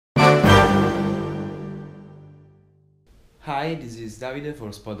Hi, this is Davide for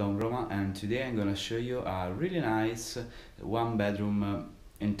Spotahome Roma, and today I'm gonna show you a really nice one bedroom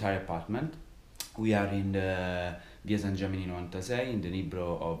entire apartment. We are in the Via San Gemini 96 in the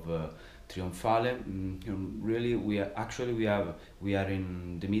neighborhood of Trionfale. Really, we are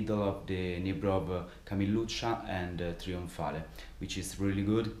in the middle of the neighborhood of Camilluccia and Trionfale, which is really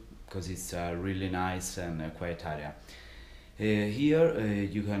good because it's a really nice and quiet area. Here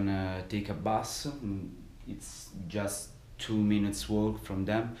you can take a bus. It's just 2 minutes walk from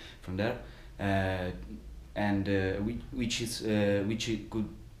there, and which it could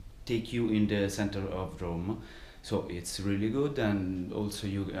take you in the center of Rome. So it's really good, and also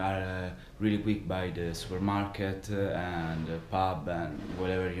you are really quick by the supermarket and pub and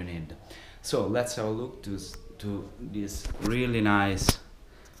whatever you need. So let's have a look to this really nice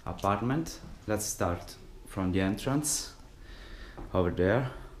apartment. Let's start from the entrance. Over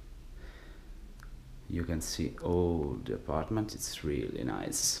there you can see all the apartment. It's really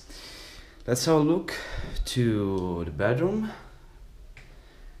nice. Let's have a look to the bedroom,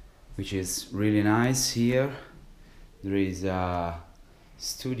 which is really nice. Here there is a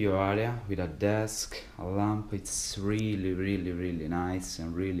studio area with a desk, a lamp. It's really nice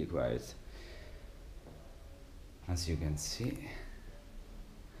and really quiet, as you can see.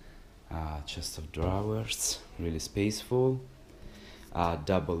 Chest of drawers, really spaceful. A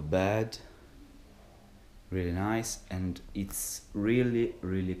double bed, really nice, and it's really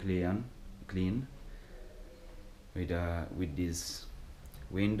clean with this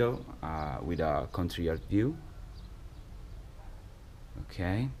window with a country yard view.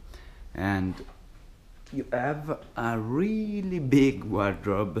 Okay, and you have a really big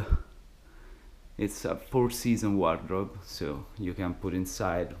wardrobe. It's a 4-season wardrobe, so you can put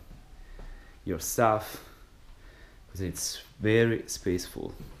inside your stuff because it's very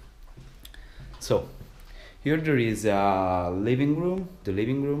spaceful. So here there is a living room,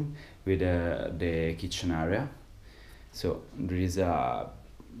 with the kitchen area. So there is a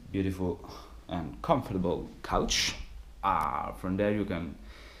beautiful and comfortable couch. From there you can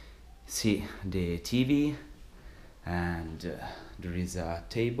see the TV, and there is a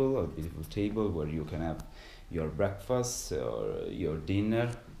table, a beautiful table where you can have your breakfast or your dinner.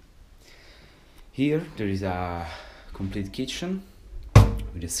 Here there is a complete kitchen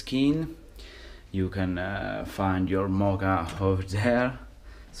with a skin. You can find your mocha over there.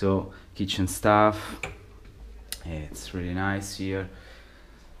 So kitchen stuff, it's really nice here.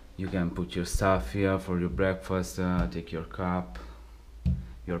 You can put your stuff here for your breakfast, take your cup,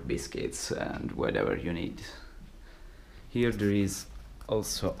 your biscuits and whatever you need. Here there is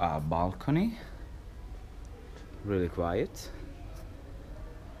also a balcony, really quiet,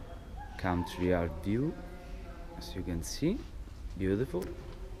 country yard view, as you can see, beautiful.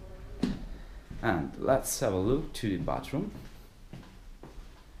 And let's have a look to the bathroom,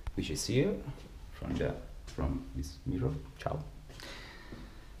 which is here from this mirror. Ciao.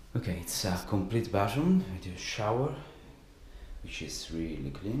 Okay, it's a complete bathroom with a shower, which is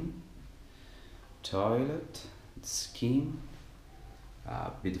really clean, toilet, skin, a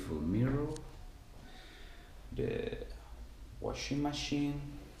beautiful mirror, the washing machine,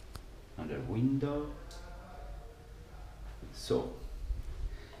 another window. So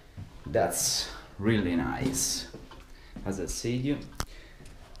that's really nice, as I said you.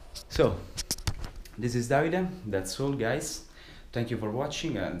 So this is Davide. That's all, guys. Thank you for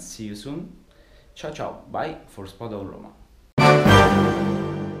watching and see you soon. Ciao, bye for Spotahome Roma.